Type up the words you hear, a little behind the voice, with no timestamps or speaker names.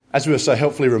As we were so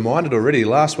helpfully reminded already,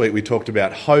 last week we talked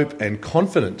about hope and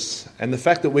confidence and the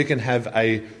fact that we can have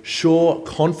a sure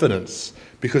confidence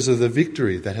because of the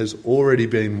victory that has already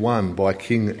been won by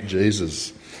King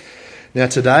Jesus. Now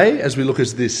today, as we look at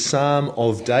this Psalm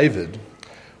of David,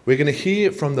 we're going to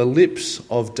hear from the lips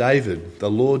of David, the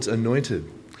Lord's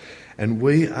anointed, and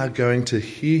we are going to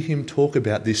hear him talk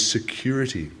about this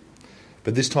security.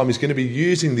 But this time he's going to be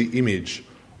using the image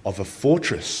of a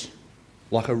fortress,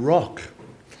 like a rock.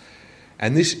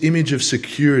 And this image of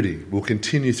security will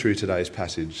continue through today's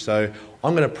passage. So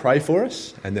I'm going to pray for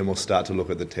us and then we'll start to look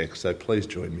at the text. So please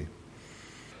join me.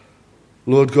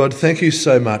 Lord God, thank you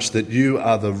so much that you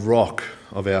are the rock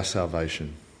of our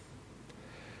salvation.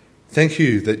 Thank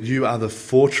you that you are the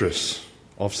fortress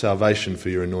of salvation for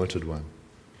your anointed one.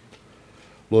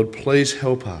 Lord, please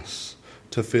help us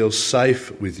to feel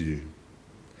safe with you,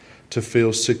 to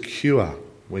feel secure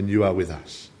when you are with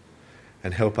us,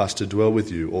 and help us to dwell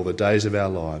with you all the days of our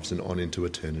lives and on into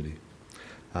eternity.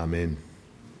 Amen.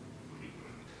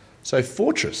 So,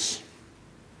 fortress.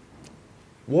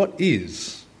 What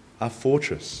is a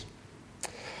fortress?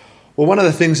 Well, one of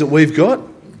the things that we've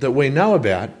got that we know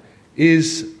about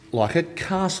is like a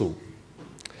castle.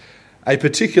 A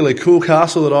particularly cool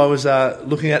castle that I was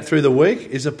looking at through the week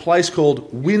is a place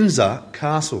called Windsor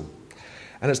Castle.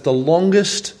 And it's the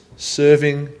longest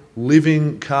serving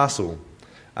living castle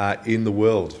in the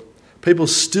world. People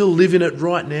still live in it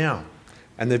right now,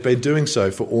 and they've been doing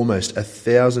so for almost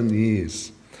 1,000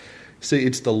 years. See,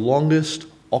 it's the longest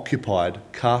occupied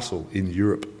castle in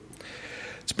Europe.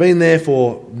 It's been there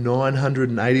for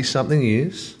 980 something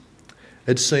years.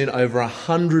 It's seen over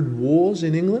 100 wars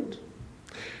in England.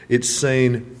 It's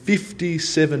seen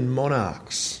 57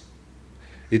 monarchs.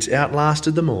 It's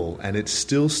outlasted them all, and it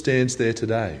still stands there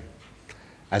today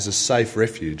as a safe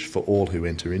refuge for all who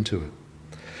enter into it.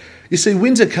 You see,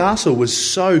 Windsor Castle was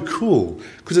so cool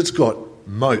because it's got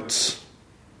moats.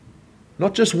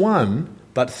 Not just one,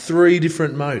 but 3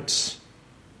 different moats.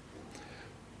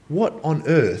 What on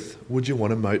earth would you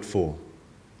want a moat for?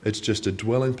 It's just a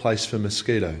dwelling place for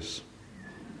mosquitoes.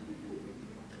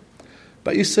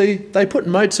 But you see, they put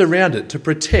moats around it to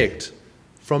protect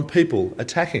from people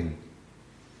attacking.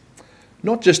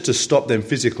 Not just to stop them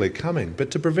physically coming,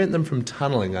 but to prevent them from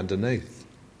tunnelling underneath.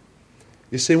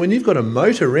 You see, when you've got a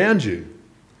moat around you,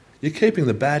 you're keeping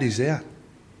the baddies out.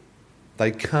 They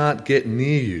can't get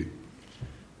near you.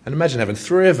 And imagine having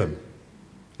 3 of them,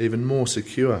 even more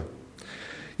secure.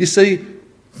 You see,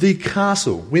 the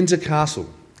castle, Windsor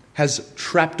Castle, has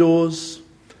trapdoors,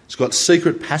 it's got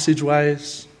secret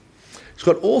passageways, it's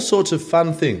got all sorts of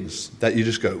fun things that you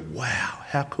just go, wow,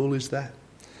 how cool is that?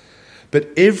 But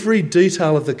every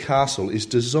detail of the castle is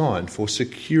designed for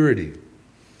security.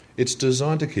 It's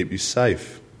designed to keep you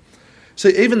safe.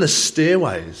 See, even the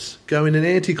stairways go in an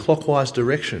anti-clockwise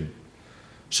direction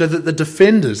so that the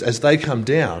defenders, as they come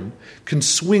down, can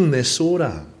swing their sword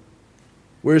arm,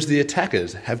 whereas the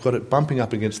attackers have got it bumping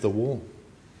up against the wall.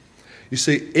 You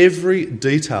see, every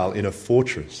detail in a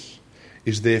fortress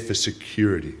is there for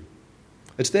security.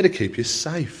 It's there to keep you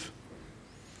safe.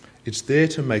 It's there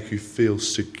to make you feel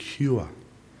secure.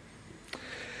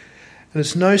 And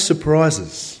it's no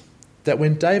surprises that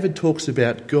when David talks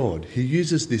about God, he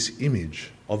uses this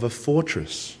image of a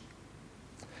fortress.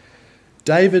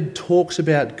 David talks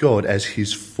about God as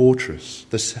his fortress,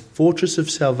 the fortress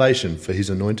of salvation for his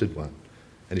anointed one.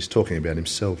 And he's talking about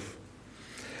himself.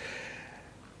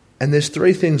 And there's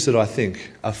 3 things that I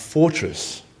think a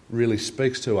fortress really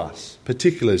speaks to us,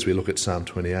 particularly as we look at Psalm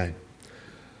 28.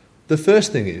 The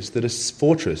first thing is that a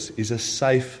fortress is a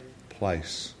safe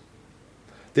place.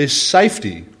 There's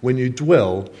safety when you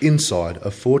dwell inside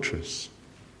a fortress.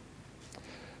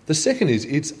 The second is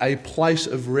it's a place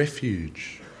of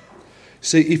refuge.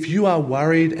 See, if you are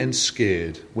worried and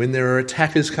scared when there are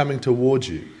attackers coming towards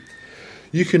you,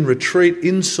 you can retreat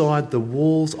inside the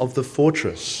walls of the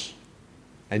fortress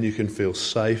and you can feel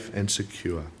safe and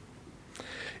secure.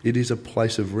 It is a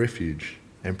place of refuge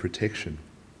and protection.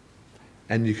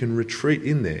 And you can retreat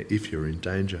in there if you're in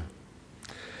danger.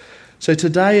 So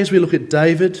today, as we look at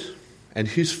David and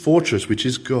his fortress, which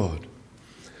is God,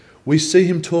 we see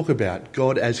him talk about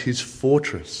God as his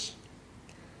fortress.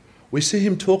 We see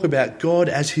him talk about God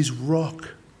as his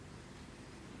rock.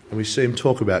 And we see him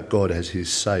talk about God as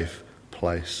his safe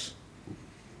place.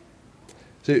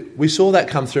 See, we saw that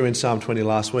come through in Psalm 20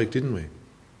 last week, didn't we?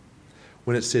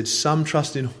 When it said, some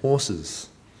trust in horses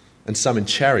and some in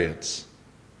chariots,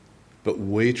 but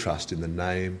we trust in the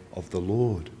name of the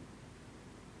Lord.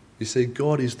 You see,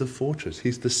 God is the fortress.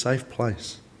 He's the safe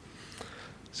place.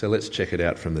 So let's check it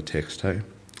out from the text, hey?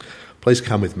 Please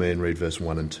come with me and read verse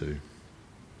 1 and 2.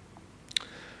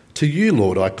 To you,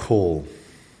 Lord, I call.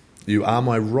 You are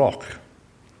my rock.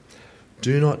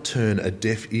 Do not turn a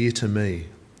deaf ear to me.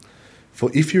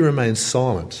 For if you remain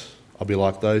silent, I'll be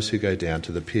like those who go down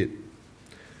to the pit.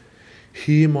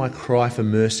 Hear my cry for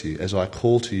mercy as I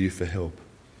call to you for help,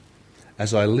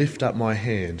 as I lift up my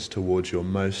hands towards your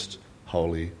most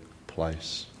holy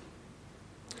place.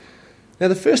 Now,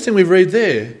 the first thing we read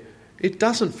there, it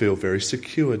doesn't feel very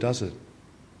secure, does it?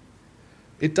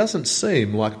 It doesn't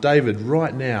seem like David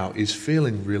right now is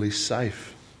feeling really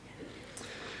safe.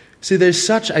 See, there's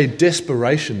such a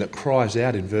desperation that cries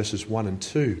out in verses 1 and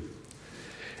 2.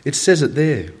 It says it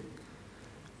there.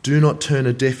 Do not turn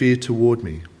a deaf ear toward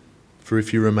me, for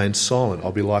if you remain silent,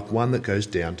 I'll be like one that goes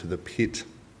down to the pit.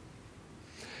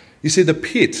 You see, the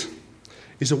pit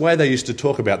is a way they used to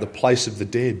talk about the place of the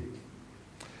dead.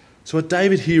 So what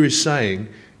David here is saying,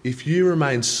 if you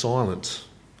remain silent,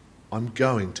 I'm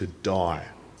going to die.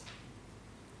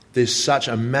 There's such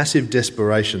a massive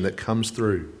desperation that comes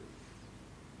through.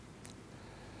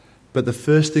 But the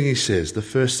first thing he says, the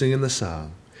first thing in the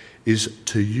psalm, is,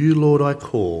 to you, Lord, I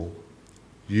call.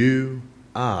 You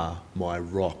are my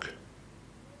rock.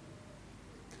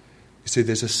 You see,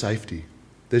 there's a safety.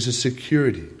 There's a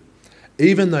security.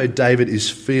 Even though David is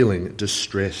feeling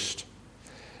distressed,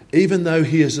 even though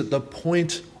he is at the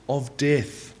point of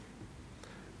death,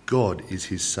 God is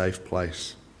his safe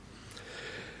place.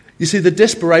 You see, the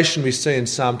desperation we see in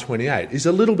Psalm 28 is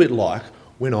a little bit like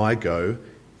when I go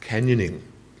canyoning.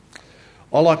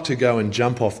 I like to go and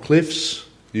jump off cliffs,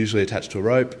 usually attached to a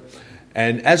rope,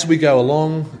 and as we go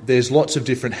along, there's lots of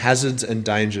different hazards and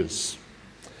dangers.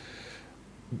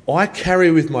 I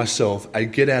carry with myself a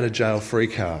get-out-of-jail-free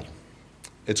card.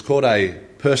 It's called a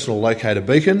personal locator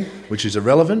beacon, which is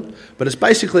irrelevant, but it's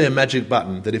basically a magic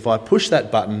button that if I push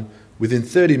that button, within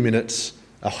 30 minutes,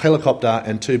 a helicopter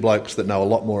and two blokes that know a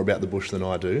lot more about the bush than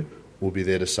I do will be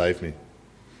there to save me.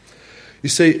 You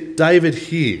see, David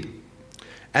here,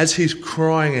 as he's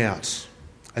crying out,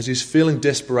 as he's feeling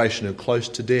desperation and close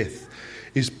to death,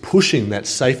 is pushing that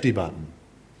safety button.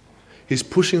 He's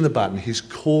pushing the button. He's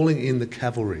calling in the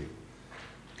cavalry.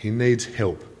 He needs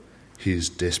help. He is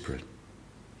desperate.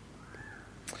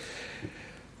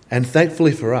 And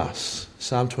thankfully for us,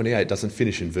 Psalm 28 doesn't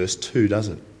finish in verse 2, does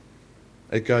it?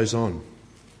 It goes on.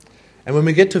 And when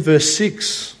we get to verse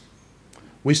 6,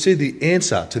 we see the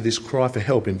answer to this cry for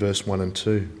help in verse 1 and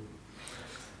 2.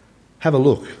 Have a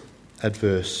look at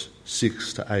verse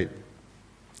 6 to 8.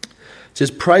 It says,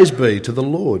 Praise be to the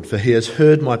Lord, for he has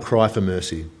heard my cry for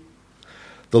mercy.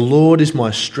 The Lord is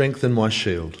my strength and my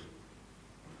shield.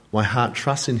 My heart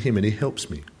trusts in him and he helps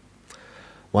me.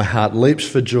 My heart leaps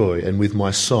for joy, and with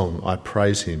my song I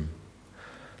praise him.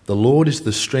 The Lord is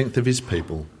the strength of his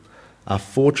people, a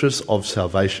fortress of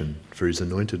salvation for his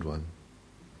anointed one.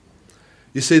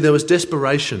 You see, there was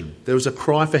desperation. There was a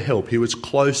cry for help. He was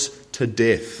close to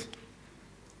death.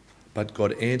 But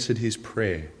God answered his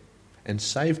prayer and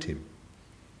saved him.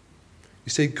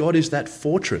 You see, God is that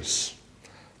fortress,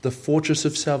 the fortress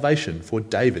of salvation for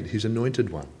David, his anointed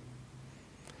one.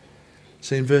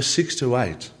 See, in verse 6 to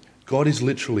 8, God is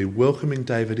literally welcoming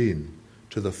David in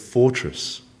to the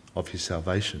fortress of his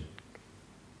salvation.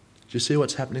 Do you see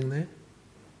what's happening there?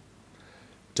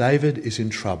 David is in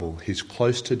trouble. He's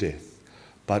close to death,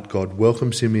 but God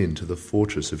welcomes him into the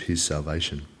fortress of his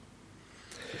salvation.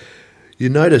 You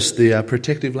notice the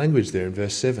protective language there in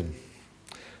verse 7.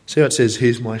 See how it says, He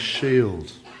is my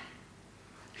shield.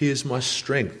 He is my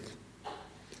strength.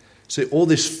 See, all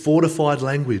this fortified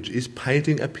language is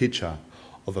painting a picture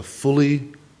of a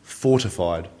fully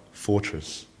fortified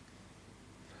fortress.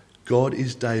 God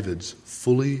is David's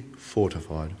fully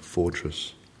fortified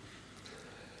fortress.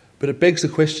 But it begs the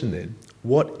question then,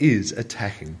 what is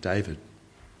attacking David?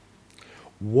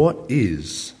 What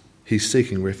is he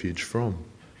seeking refuge from?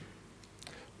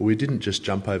 Well, we didn't just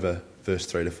jump over verse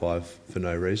 3 to 5 for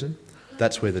no reason.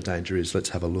 That's where the danger is. Let's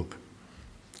have a look.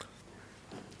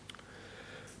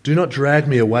 Do not drag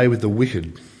me away with the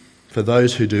wicked, for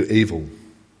those who do evil,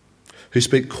 who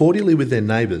speak cordially with their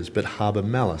neighbours but harbour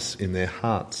malice in their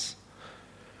hearts.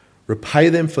 Repay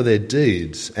them for their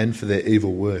deeds and for their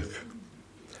evil work.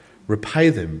 Repay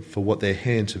them for what their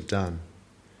hands have done,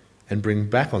 and bring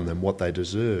back on them what they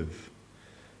deserve,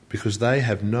 because they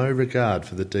have no regard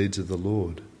for the deeds of the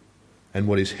Lord and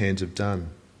what his hands have done.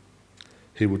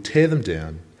 He will tear them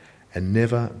down and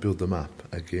never build them up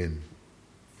again.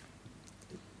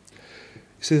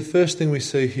 See, the first thing we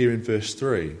see here in verse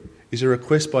 3 is a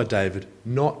request by David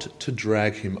not to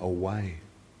drag him away.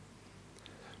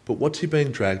 But what's he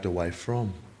being dragged away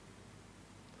from?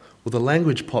 Well, the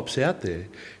language pops out there.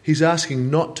 He's asking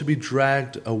not to be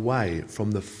dragged away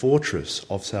from the fortress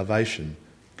of salvation,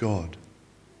 God.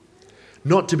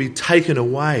 Not to be taken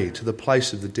away to the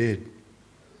place of the dead.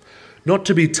 Not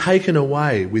to be taken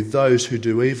away with those who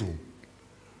do evil.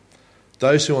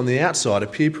 Those who on the outside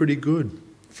appear pretty good,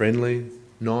 friendly,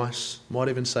 nice, might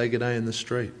even say good day in the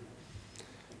street.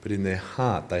 But in their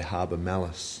heart they harbour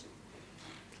malice.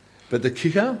 But the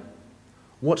kicker,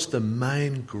 what's the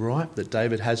main gripe that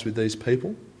David has with these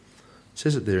people? It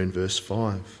says it there in verse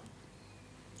 5.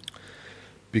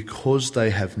 Because they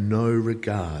have no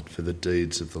regard for the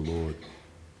deeds of the Lord.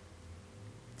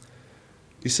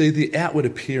 You see, the outward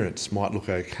appearance might look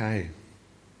okay.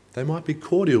 They might be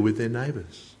cordial with their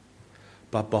neighbours.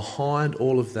 But behind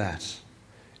all of that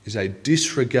is a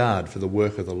disregard for the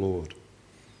work of the Lord.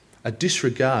 A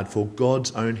disregard for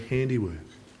God's own handiwork.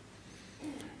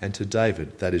 And to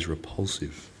David, that is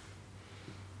repulsive.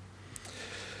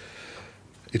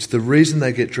 It's the reason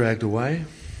they get dragged away.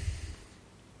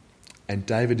 And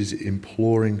David is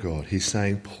imploring God. He's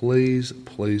saying, please,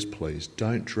 please, please,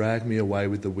 don't drag me away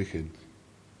with the wicked.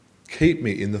 Keep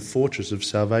me in the fortress of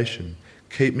salvation.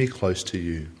 Keep me close to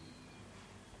you.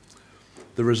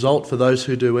 The result for those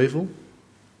who do evil,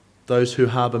 those who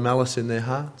harbour malice in their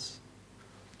hearts,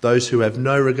 those who have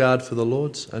no regard for the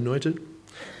Lord's anointed,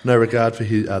 no regard for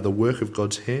the work of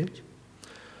God's hand.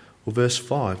 Well, verse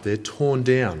 5, they're torn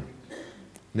down,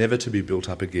 never to be built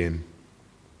up again.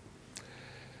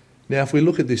 Now, if we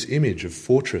look at this image of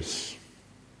fortress,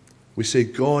 we see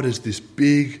God as this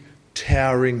big,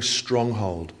 towering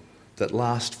stronghold that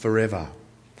lasts forever,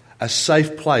 a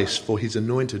safe place for his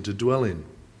anointed to dwell in.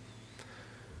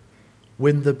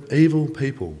 When the evil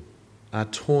people are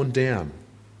torn down,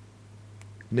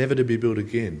 never to be built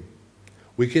again,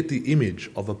 we get the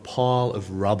image of a pile of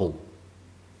rubble.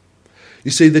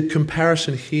 You see, the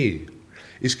comparison here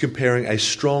is comparing a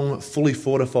strong, fully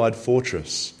fortified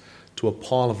fortress to a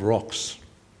pile of rocks,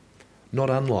 not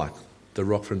unlike the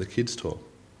rock from the kids' talk.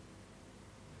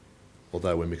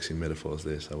 Although we're mixing metaphors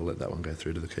there, so we'll let that one go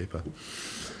through to the keeper.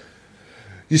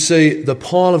 You see, the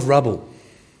pile of rubble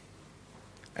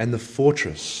and the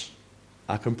fortress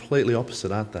are completely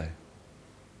opposite, aren't they?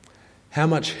 How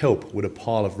much help would a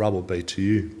pile of rubble be to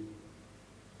you?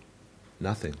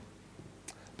 Nothing.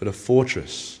 But a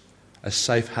fortress, a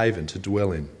safe haven to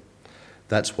dwell in,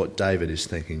 that's what David is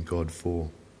thanking God for.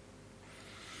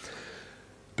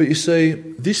 But you see,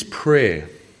 this prayer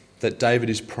that David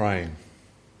is praying,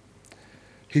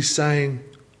 he's saying,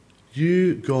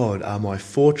 you, God, are my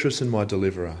fortress and my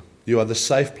deliverer. You are the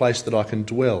safe place that I can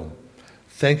dwell.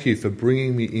 Thank you for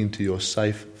bringing me into your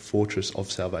safe fortress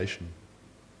of salvation.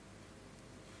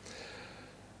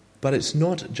 But it's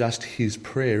not just his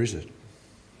prayer, is it?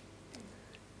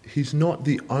 He's not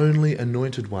the only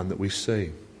anointed one that we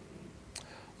see.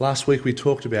 Last week we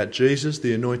talked about Jesus,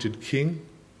 the anointed king.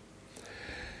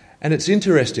 And it's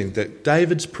interesting that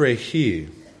David's prayer here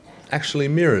actually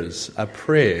mirrors a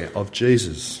prayer of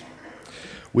Jesus.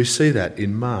 We see that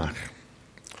in Mark.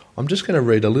 I'm just going to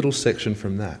read a little section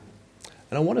from that.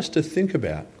 And I want us to think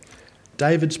about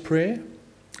David's prayer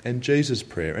and Jesus'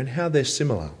 prayer and how they're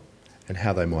similar and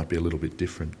how they might be a little bit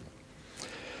different.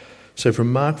 So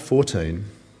from Mark 14,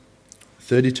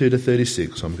 32 to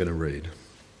 36, I'm going to read.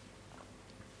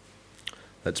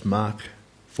 That's Mark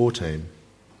 14,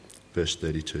 verse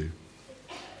 32.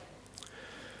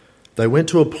 They went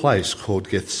to a place called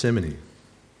Gethsemane,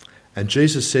 and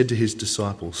Jesus said to his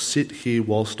disciples, "Sit here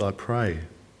whilst I pray."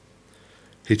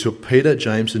 He took Peter,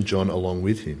 James and John along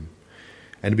with him,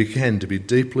 and began to be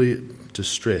deeply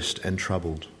distressed and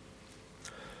troubled.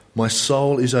 "My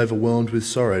soul is overwhelmed with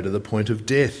sorrow to the point of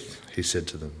death," he said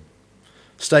to them.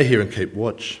 "Stay here and keep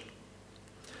watch."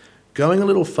 Going a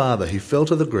little farther, he fell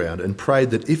to the ground and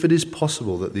prayed that if it is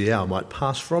possible that the hour might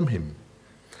pass from him.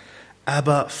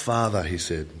 "Abba, Father," he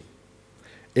said,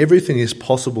 "everything is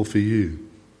possible for you.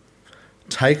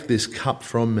 Take this cup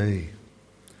from me,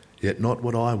 yet not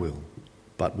what I will,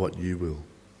 but what you will."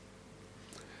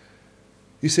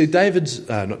 You see,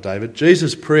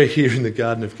 Jesus' prayer here in the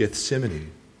Garden of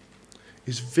Gethsemane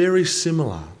is very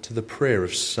similar to the prayer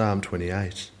of Psalm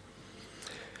 28.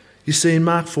 You see, in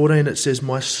Mark 14 it says,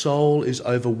 "My soul is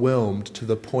overwhelmed to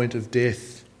the point of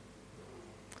death."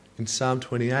 In Psalm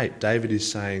 28, David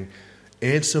is saying,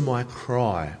 "Answer my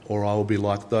cry, or I will be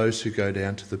like those who go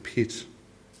down to the pit."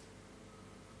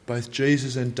 Both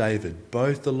Jesus and David,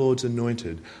 both the Lord's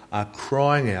anointed, are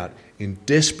crying out in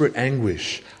desperate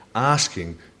anguish,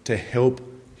 asking to help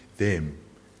them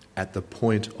at the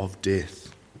point of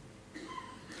death.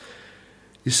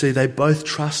 You see, they both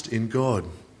trust in God.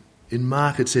 In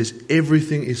Mark it says,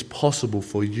 everything is possible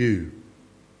for you.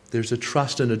 There's a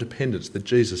trust and a dependence that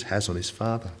Jesus has on his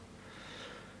Father.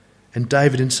 And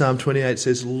David in Psalm 28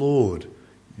 says, "Lord,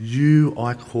 You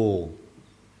I call.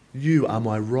 You are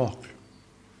my rock.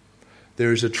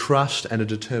 There is a trust and a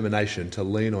determination to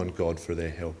lean on God for their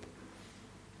help.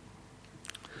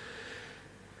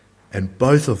 And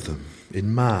both of them,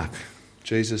 in Mark,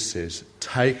 Jesus says,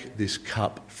 take this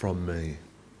cup from me.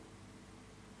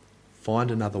 Find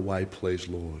another way, please,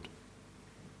 Lord.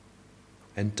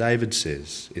 And David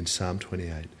says in Psalm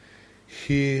 28,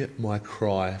 hear my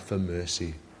cry for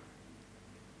mercy.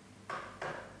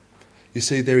 You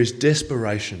see, there is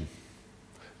desperation.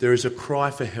 There is a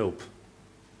cry for help.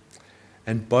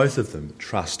 And both of them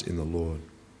trust in the Lord.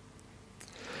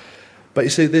 But you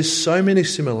see, there's so many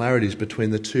similarities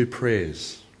between the two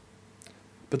prayers.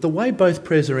 But the way both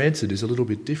prayers are answered is a little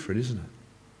bit different, isn't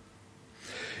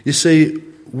it? You see,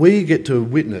 we get to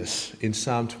witness in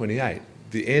Psalm 28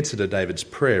 the answer to David's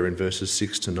prayer in verses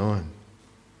 6 to 9.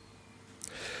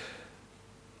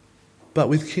 But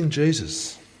with King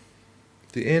Jesus,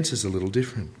 the answer's a little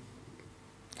different.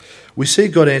 We see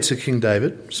God answer King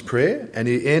David's prayer, and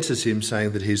he answers him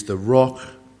saying that he's the rock,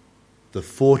 the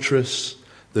fortress,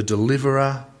 the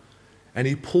deliverer, and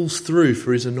he pulls through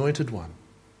for his anointed one.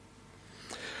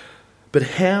 But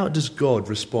how does God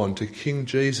respond to King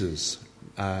Jesus'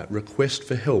 request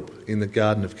for help in the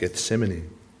Garden of Gethsemane?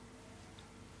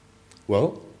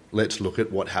 Well, let's look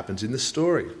at what happens in the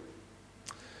story.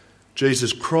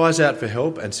 Jesus cries out for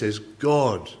help and says,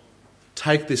 God,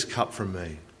 take this cup from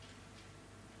me.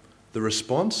 The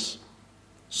response?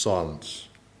 Silence.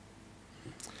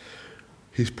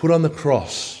 He's put on the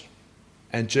cross,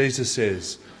 and Jesus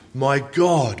says, my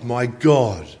God,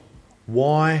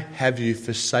 why have you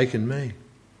forsaken me?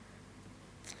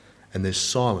 And there's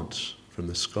silence from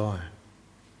the sky.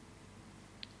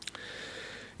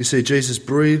 You see, Jesus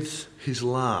breathed his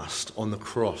last on the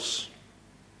cross.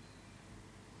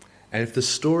 And if the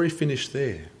story finished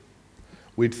there,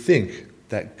 we'd think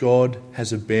that God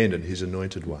has abandoned his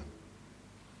anointed one.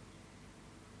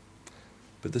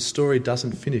 But the story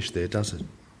doesn't finish there, does it?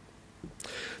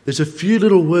 There's a few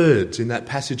little words in that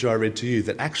passage I read to you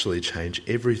that actually change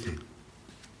everything.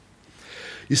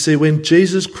 You see, when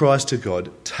Jesus cries to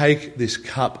God, take this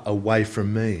cup away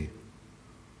from me,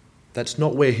 that's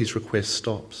not where his request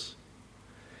stops.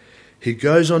 He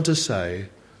goes on to say,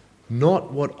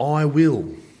 not what I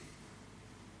will,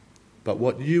 but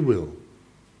what you will.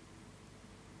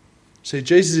 See,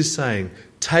 Jesus is saying,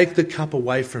 take the cup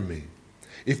away from me.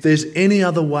 If there's any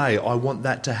other way, I want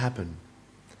that to happen.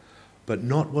 But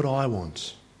not what I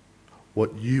want,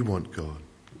 what you want, God.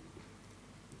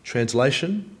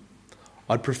 Translation,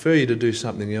 I'd prefer you to do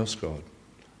something else, God,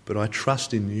 but I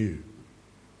trust in you,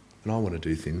 and I want to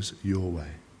do things your way.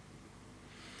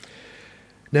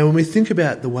 Now, when we think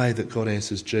about the way that God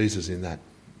answers Jesus in that,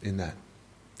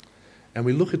 and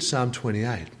we look at Psalm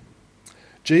 28,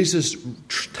 Jesus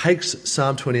takes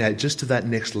Psalm 28 just to that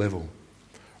next level,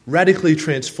 radically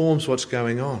transforms what's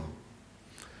going on.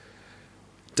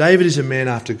 David is a man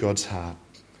after God's heart.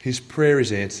 His prayer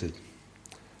is answered.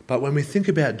 But when we think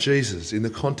about Jesus in the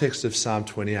context of Psalm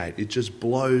 28, it just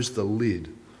blows the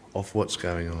lid off what's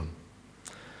going on.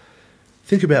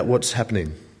 Think about what's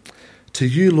happening. To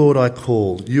you, Lord, I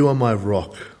call. You are my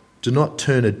rock. Do not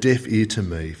turn a deaf ear to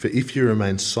me, for if you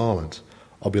remain silent,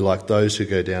 I'll be like those who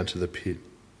go down to the pit.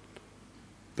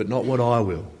 But not what I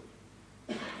will,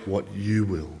 what you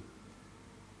will.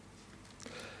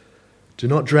 Do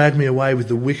not drag me away with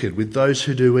the wicked, with those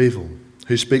who do evil,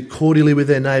 who speak cordially with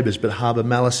their neighbours but harbour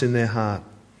malice in their heart.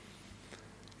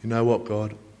 You know what,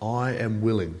 God? I am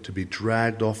willing to be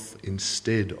dragged off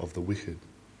instead of the wicked.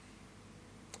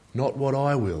 Not what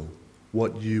I will,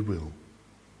 what you will.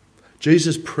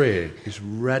 Jesus' prayer is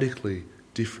radically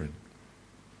different.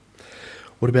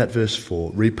 What about verse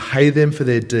 4? Repay them for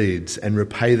their deeds and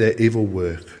repay their evil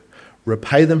work.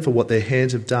 Repay them for what their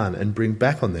hands have done and bring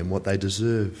back on them what they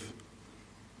deserve.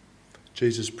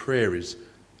 Jesus' prayer is,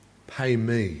 pay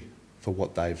me for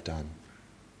what they've done.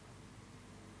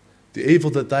 The evil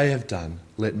that they have done,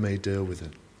 let me deal with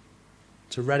it.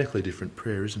 It's a radically different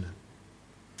prayer, isn't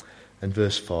it? And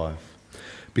verse 5.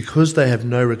 Because they have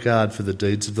no regard for the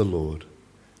deeds of the Lord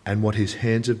and what his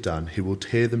hands have done, he will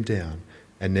tear them down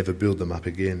and never build them up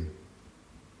again.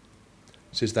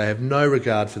 It says they have no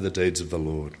regard for the deeds of the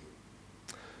Lord,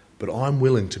 but I'm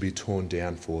willing to be torn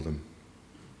down for them.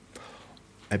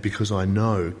 And because I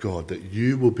know, God, that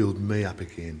you will build me up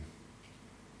again.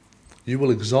 You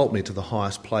will exalt me to the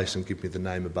highest place and give me the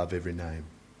name above every name.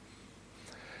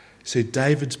 See,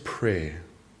 David's prayer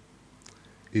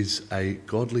is a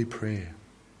godly prayer,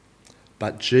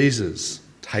 but Jesus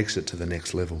takes it to the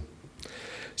next level.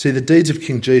 See, the deeds of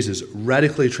King Jesus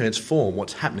radically transform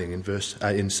what's happening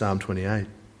in Psalm 28.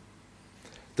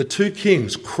 The two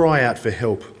kings cry out for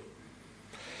help.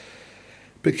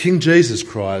 But King Jesus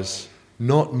cries,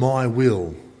 "Not my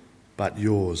will, but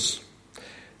yours,"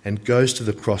 and goes to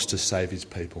the cross to save his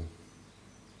people.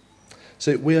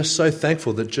 See, we are so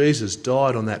thankful that Jesus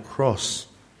died on that cross.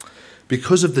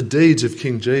 Because of the deeds of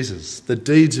King Jesus, the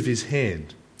deeds of his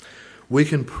hand, we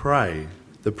can pray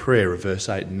the prayer of verse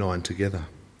 8 and 9 together.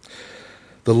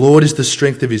 The Lord is the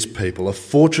strength of his people, a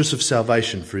fortress of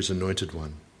salvation for his anointed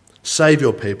one. Save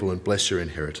your people and bless your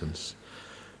inheritance.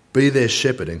 Be their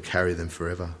shepherd and carry them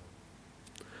forever.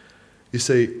 You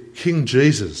see, King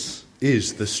Jesus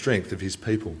is the strength of his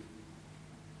people.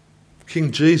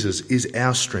 King Jesus is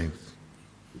our strength.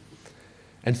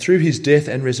 And through his death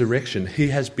and resurrection, he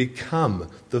has become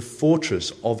the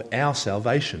fortress of our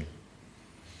salvation.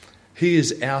 He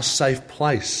is our safe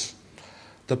place,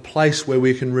 the place where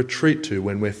we can retreat to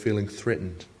when we're feeling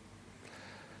threatened,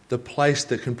 the place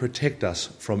that can protect us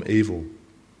from evil,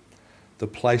 the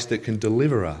place that can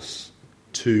deliver us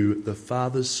to the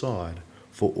Father's side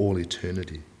for all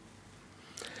eternity.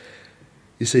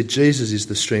 You see, Jesus is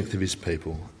the strength of his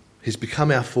people. He's become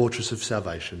our fortress of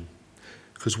salvation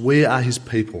because we are his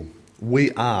people.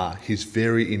 We are his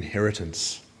very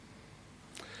inheritance.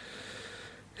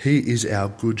 He is our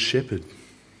good shepherd,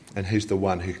 and he's the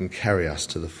one who can carry us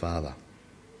to the Father.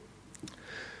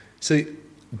 See,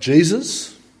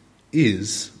 Jesus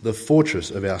is the fortress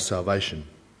of our salvation.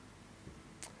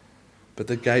 But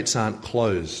the gates aren't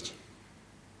closed.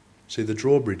 See, the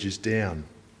drawbridge is down.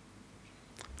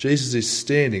 Jesus is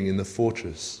standing in the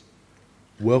fortress,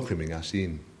 welcoming us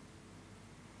in.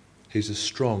 He's a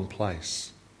strong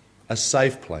place, a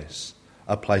safe place,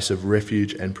 a place of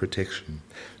refuge and protection.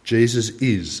 Jesus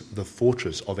is the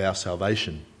fortress of our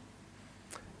salvation,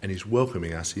 and he's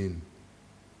welcoming us in.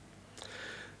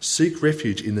 Seek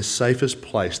refuge in the safest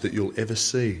place that you'll ever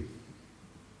see.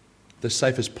 The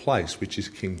safest place, which is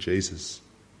King Jesus.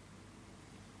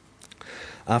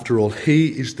 After all, he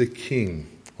is the king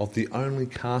of the only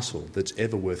castle that's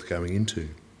ever worth going into.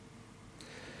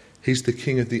 He's the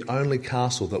king of the only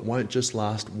castle that won't just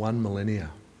last 1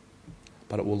 millennia,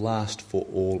 but it will last for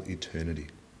all eternity.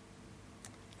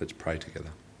 Let's pray together.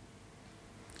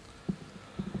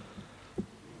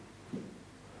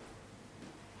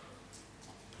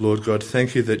 Lord God,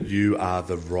 thank you that you are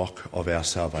the rock of our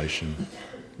salvation.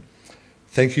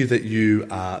 Thank you that you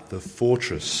are the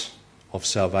fortress of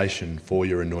salvation for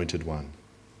your anointed one.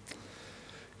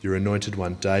 Your anointed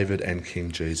one, David and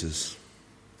King Jesus.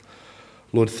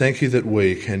 Lord, thank you that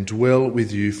we can dwell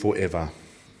with you forever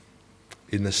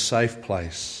in the safe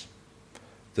place,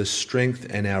 the strength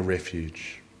and our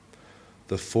refuge,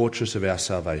 the fortress of our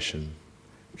salvation,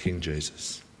 King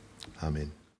Jesus. Amen.